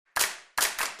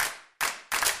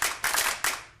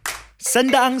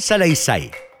Sandaang Salaysay,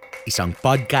 isang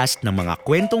podcast ng mga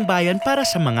kwentong bayan para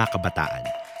sa mga kabataan.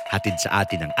 Hatid sa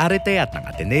atin ng Arete at ng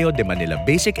Ateneo de Manila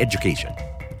Basic Education.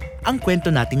 Ang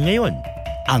kwento natin ngayon,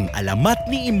 ang Alamat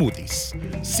ni Imutis.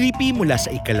 Sipi mula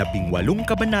sa ika-18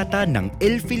 kabanata ng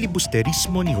El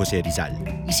Filibusterismo ni Jose Rizal.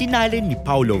 Isinalin ni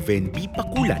Paulo Venby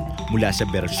Pakulan mula sa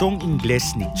bersyong Ingles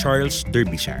ni Charles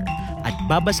Derbyshire at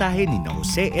babasahin ni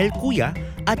Jose L. Cuya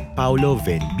at Paulo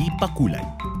Venby Pakulan.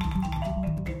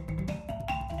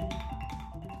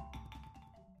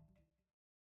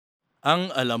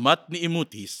 Ang Alamat ni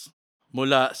Imutis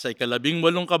mula sa ika-18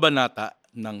 kabanata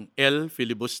ng El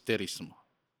Filibusterismo.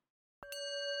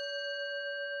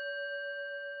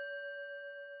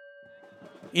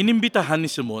 Inimbitahan ni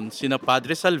Simon sina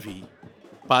Padre Salvi,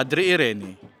 Padre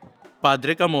Irene,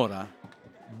 Padre Camora,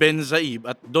 Ben Zaib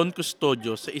at Don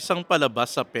Custodio sa isang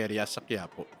palabas sa perya sa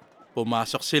Quiapo.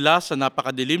 Pumasok sila sa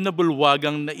napakadilim na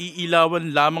bulwagang naiilawan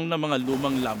lamang ng mga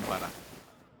lumang lampara.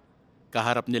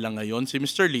 Kaharap nila ngayon si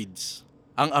Mr. Leeds,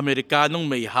 ang Amerikanong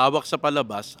may hawak sa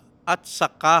palabas at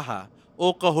sa kaha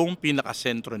o kahong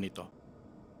pinakasentro nito.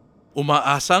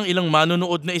 Umaasa ang ilang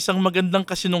manonood na isang magandang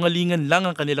kasinungalingan lang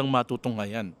ang kanilang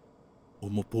matutunghayan.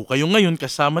 Umupo kayo ngayon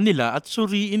kasama nila at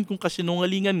suriin kung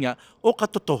kasinungalingan nga o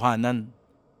katotohanan.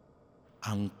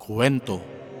 Ang kwento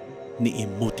ni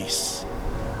Imutis.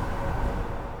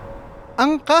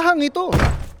 Ang kahang ito,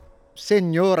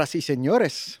 senyoras y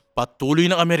senyores, Patuloy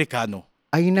ng Amerikano.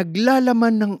 ay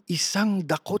naglalaman ng isang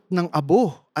dakot ng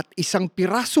abo at isang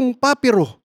pirasong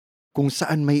papiro kung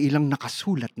saan may ilang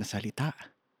nakasulat na salita.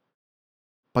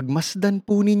 Pagmasdan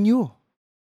po ninyo,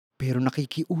 pero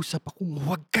nakikiusap akong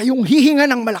huwag kayong hihinga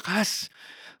ng malakas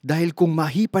dahil kung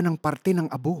mahipa ng parte ng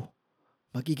abo,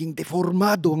 magiging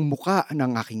deformado ang muka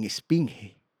ng aking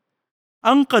espinghe.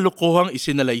 Ang kalokohang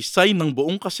isinalaysay ng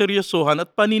buong kaseryosohan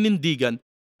at paninindigan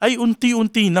ay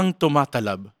unti-unti nang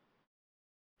tumatalab.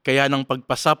 Kaya nang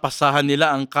pagpasapasahan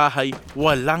nila ang kahay,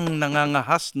 walang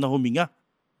nangangahas na huminga.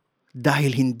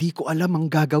 Dahil hindi ko alam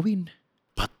ang gagawin.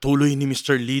 Patuloy ni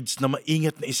Mr. Leeds na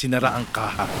maingat na isinara ang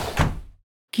kaha.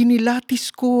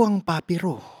 Kinilatis ko ang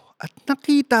papiro at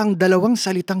nakita ang dalawang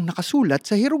salitang nakasulat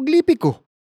sa hieroglipiko.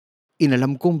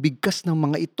 Inalam kong bigkas ng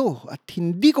mga ito at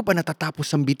hindi ko pa natatapos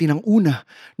sambitin ang una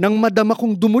nang madama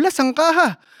kong dumulas ang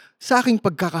kaha sa aking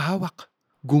pagkakahawak.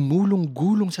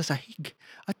 Gumulong-gulong sa sahig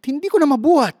at hindi ko na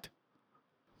mabuhat.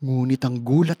 Ngunit ang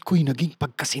gulat ko'y naging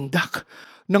pagkasindak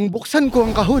nang buksan ko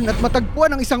ang kahon at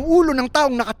matagpuan ang isang ulo ng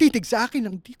taong nakatitig sa akin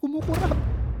nang di kumukurap.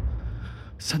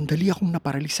 Sandali akong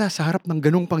naparalisa sa harap ng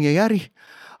ganong pangyayari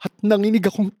at nanginig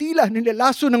akong tila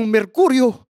nilalaso ng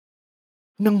merkuryo.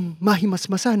 Nang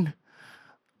mahimasmasan,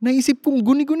 naisip kong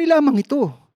guni-guni lamang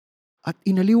ito at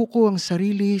inaliw ko ang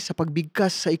sarili sa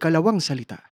pagbigkas sa ikalawang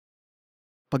salita.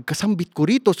 Pagkasambit ko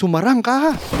rito, sumarang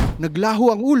kaha,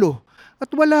 naglaho ang ulo at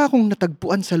wala akong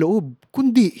natagpuan sa loob,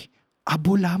 kundi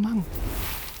abo lamang.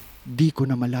 Di ko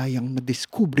na malayang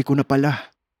nadiskubre ko na pala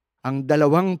ang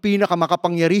dalawang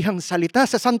pinakamakapangyarihang salita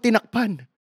sa santinakpan,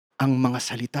 ang mga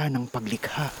salita ng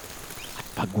paglikha at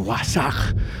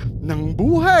pagwasak ng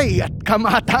buhay at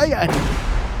kamatayan.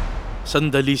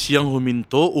 Sandali siyang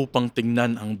huminto upang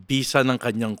tingnan ang bisa ng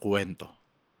kanyang kwento.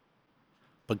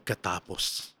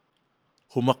 Pagkatapos,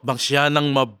 humakbang siya ng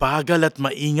mabagal at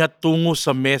maingat tungo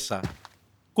sa mesa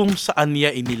kung saan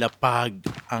niya inilapag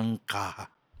ang kaha.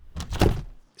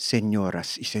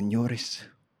 Senyoras y senyores,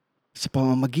 sa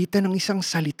pamamagitan ng isang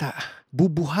salita,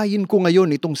 bubuhayin ko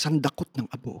ngayon itong sandakot ng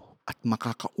abo at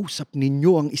makakausap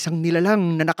ninyo ang isang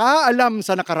nilalang na nakaalam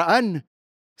sa nakaraan,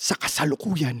 sa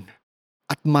kasalukuyan,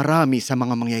 at marami sa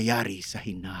mga mangyayari sa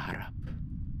hinaharap.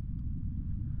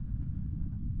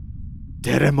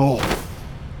 Teremo!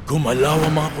 Gumalaw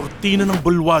ang mga kortina ng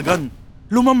bulwagan.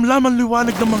 Lumamlam ang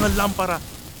liwanag ng mga lampara.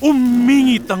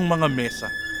 Umingit ang mga mesa.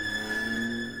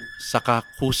 Saka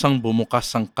kusang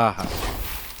bumukas ang kaha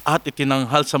at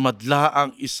itinanghal sa madla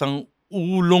ang isang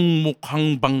ulong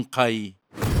mukhang bangkay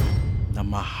na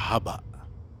mahaba,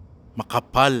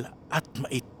 makapal at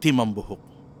maitim ang buhok.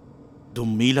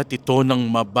 Dumilat ito ng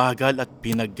mabagal at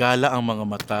pinagala ang mga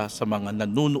mata sa mga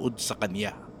nanunood sa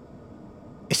kanya.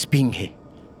 Espinghe,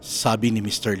 Sabi ni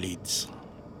Mr. Leeds.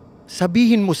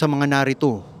 sabihin mo sa mga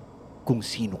narito kung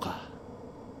sino ka.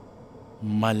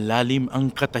 Malalim ang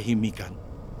katahimikan.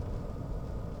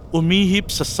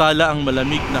 Umihip sa sala ang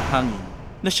malamig na hangin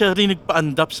na siya rin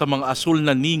nagpaandap sa mga asul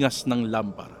na ningas ng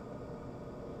lampara.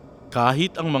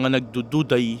 Kahit ang mga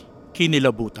nagdududay,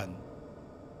 kinilabutan.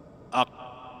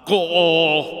 Ako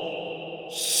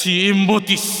si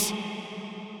Imutis!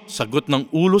 Sagot ng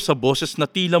ulo sa boses na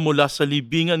tila mula sa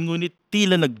libingan ngunit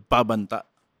tila nagbabanta.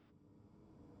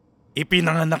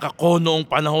 Ipinanganak ako noong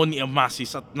panahon ni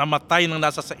Amasis at namatay nang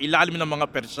nasa sa ilalim ng mga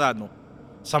Persano.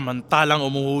 Samantalang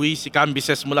umuwi si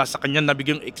Cambyses mula sa kanyang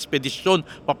nabigyang ekspedisyon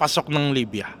papasok ng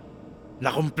Libya.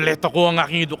 Nakumpleto ko ang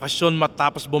aking edukasyon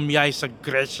matapos bumiyahe sa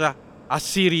Gresya,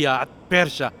 Assyria at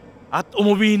Persya at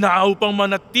umuwi na upang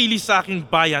manatili sa aking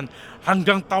bayan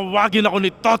hanggang tawagin ako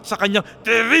ni Thoth sa kanyang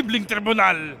terribling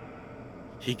tribunal.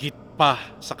 Higit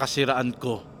pa sa kasiraan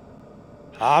ko.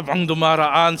 Habang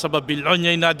dumaraan sa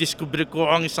Babylonia ay nadiskubre ko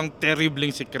ang isang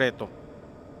terribling sikreto.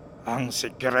 Ang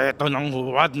sikreto ng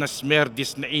huwad na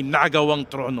Smerdis na inagawang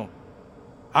trono.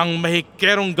 Ang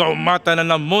mahikerong gaumata na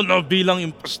namuno bilang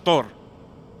impostor.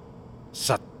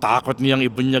 Sa takot niyang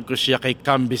ibunyag ko siya kay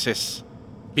Cambyses,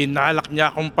 binalak niya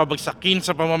akong pabagsakin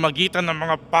sa pamamagitan ng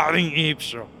mga paring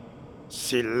Ehipsyo.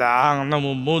 Sila ang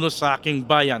namumuno sa aking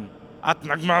bayan at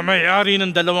nagmamayari ng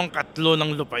 2/3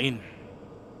 ng lupain.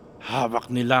 Hawak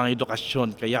nila ang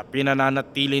edukasyon kaya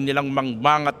pinananatili nilang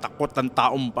mangmangat takot ang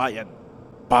taong bayan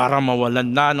para mawalan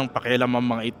na ng pakialam ang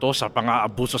mga ito sa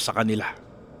pang-aabuso sa kanila.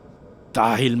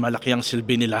 Dahil malaki ang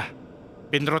silbi nila,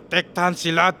 pinrotektahan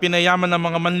sila at pinayaman ng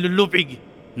mga manlulupig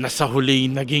na sa huli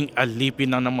naging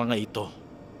alipin ng mga ito.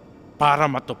 Para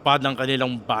matupad ang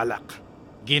kanilang balak,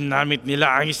 ginamit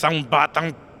nila ang isang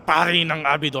batang pari ng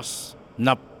Abydos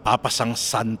na papasang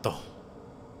santo.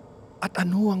 At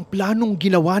ano ang planong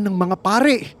ginawa ng mga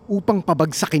pare upang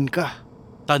pabagsakin ka?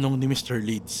 Tanong ni Mr.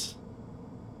 Leeds.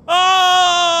 Ay!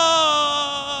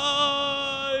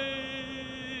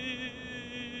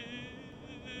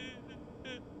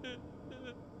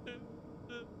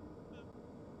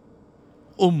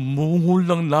 Umungol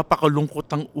ng napakalungkot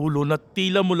ang ulo na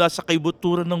tila mula sa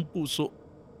kaibuturan ng puso.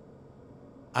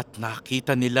 At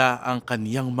nakita nila ang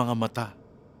kaniyang mga mata.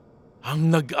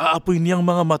 Ang nag-aapoy niyang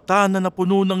mga mata na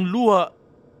napuno ng luha.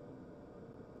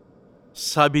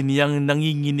 Sabi niyang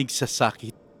nanginginig sa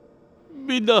sakit.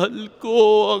 Minahal ko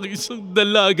ang isang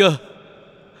dalaga.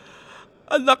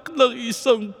 Anak ng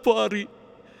isang pari.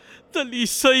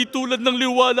 Talisay tulad ng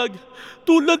liwanag.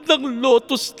 Tulad ng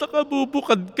lotus na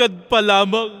kabubukadkad pa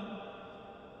lamang.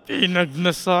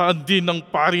 Pinagnasaan din ng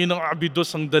pari ng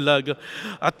Abydos ang dalaga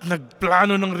at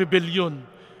nagplano ng rebelyon.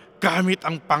 Gamit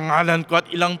ang pangalan ko at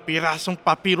ilang pirasong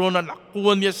papiro na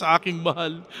nakuha niya sa aking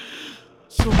mahal.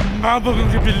 Sumabog ang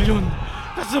rebelyon,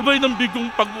 kasabay ng bigong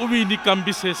pag-uwi ni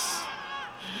Cambyses.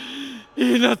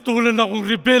 Inatulan akong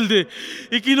rebelde,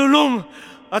 ikinulong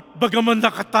at bagaman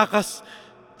nakatakas,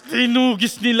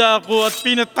 tinugis nila ako at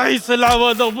pinatay sa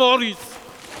lawa ng Moris.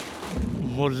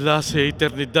 Mula sa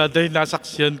eternidad ay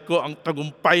nasaksiyan ko ang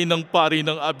tagumpay ng pari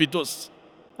ng Abydos.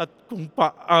 At kung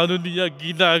paano niya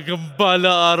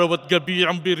ginagambala araw at gabi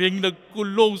ang biring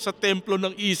nagkulong sa templo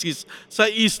ng Isis sa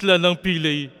isla ng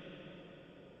Philae.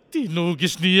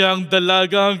 Tinugis niya ang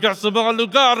dalaga hanggang sa mga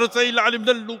lugar sa ilalim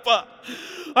ng lupa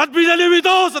at binaliw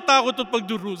ito sa takot at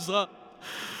pagdurusa.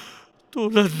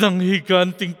 Tulad ng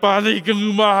higanting panigang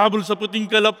humahabol sa puting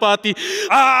kalapati,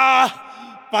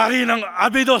 pari ng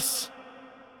Abydos!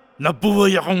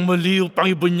 Nabuhay akong muli upang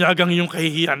ibunyag ang iyong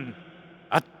kahihiyan.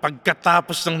 At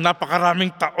pagkatapos ng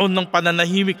napakaraming taon ng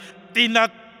pananahimik,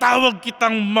 tinatawag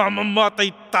kitang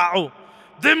mamamatay tao.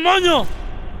 Demonyo!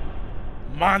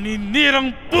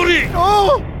 Maninirang puri!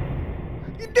 No!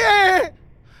 Hindi!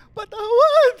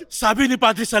 Patawad! Sabi ni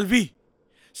Padre Salvi,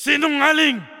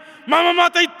 sinungaling!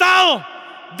 Mamamatay tao!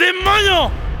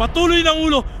 Demonyo! Patuloy ng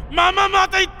ulo,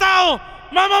 mamamatay tao!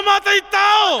 Mamamatay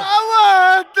tao!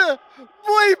 Patawad!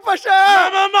 Buhay pa siya!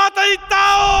 Mamamatay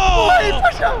tao! Buhay pa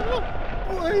siya!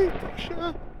 Buhay pa siya!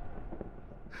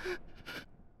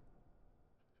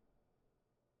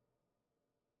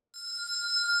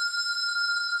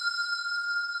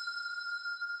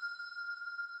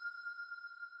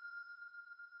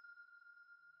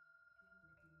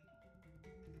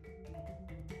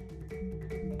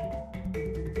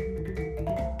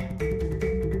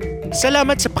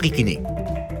 Salamat sa pakikinig.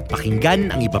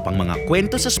 Pakinggan ang iba pang mga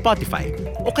kwento sa Spotify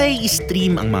o kaya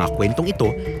i-stream ang mga kwentong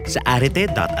ito sa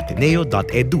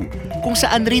arete.ateneo.edu kung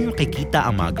saan rin makikita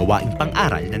ang mga gawaing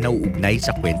pang-aral na nauugnay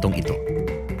sa kwentong ito.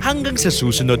 Hanggang sa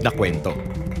susunod na kwento.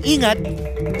 Ingat!